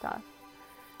through my stuff,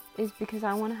 is because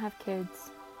I want to have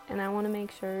kids and I want to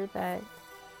make sure that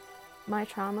my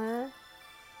trauma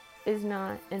is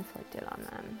not inflicted on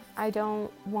them. I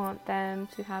don't want them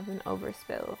to have an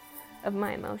overspill of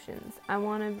my emotions. I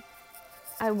want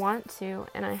to,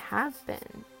 and I have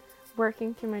been,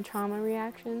 working through my trauma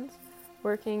reactions,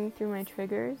 working through my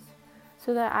triggers,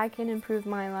 so that I can improve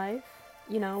my life,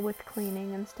 with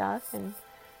cleaning and stuff, and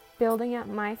building up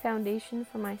my foundation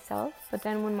for myself. But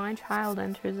then when my child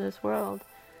enters this world,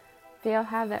 they'll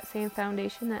have that same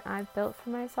foundation that I've built for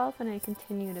myself, and I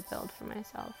continue to build for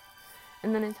myself.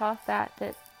 And then it's off that,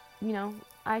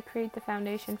 I create the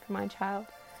foundation for my child.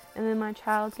 And then my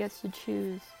child gets to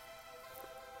choose,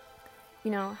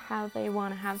 how they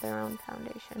want to have their own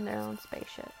foundation, their own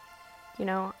spaceship.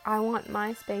 I want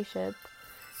my spaceship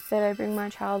that I bring my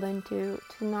child into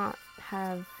to not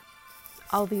have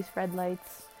all these red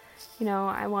lights.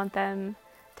 I want them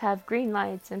to have green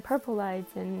lights and purple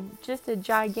lights and just a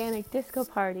gigantic disco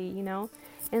party,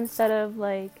 instead of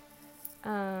like,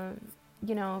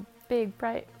 big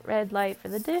bright red light for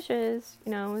the dishes.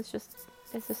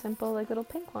 It's a simple like little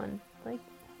pink one. Like,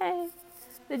 hey,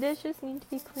 the dishes need to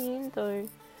be cleaned, or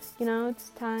it's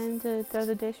time to throw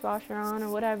the dishwasher on, or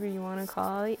whatever you want to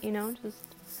call it.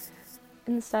 Just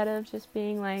instead of just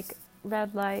being like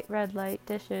red light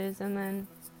dishes, and then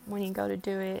when you go to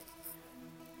do it,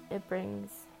 it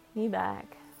brings me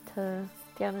back to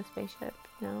the other spaceship.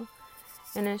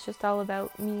 And it's just all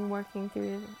about me working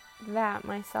through that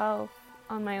myself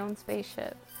on my own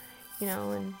spaceship,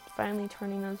 and finally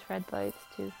turning those red lights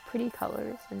to pretty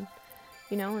colors, and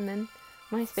and then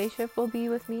my spaceship will be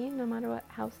with me no matter what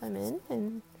house I'm in,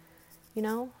 and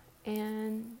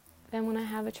and then when I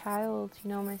have a child,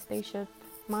 my spaceship,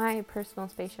 my personal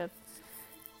spaceship,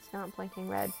 it's not blinking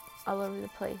red all over the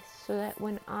place, so that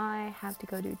when I have to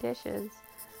go do dishes,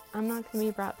 I'm not going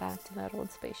to be brought back to that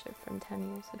old spaceship from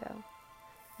 10 years ago,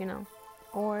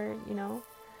 or,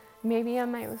 maybe I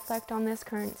might reflect on this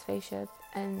current spaceship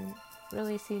and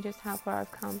really see just how far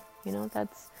I've come.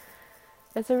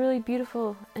 That's a really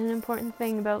beautiful and important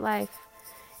thing about life.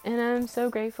 And I'm so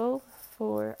grateful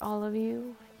for all of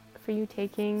you, for you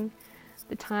taking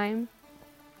the time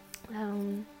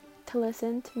to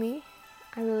listen to me.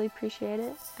 I really appreciate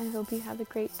it. I hope you have a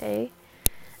great day,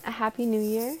 a happy new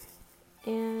year,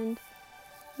 and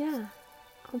yeah,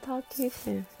 I'll talk to you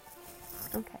soon.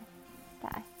 Okay.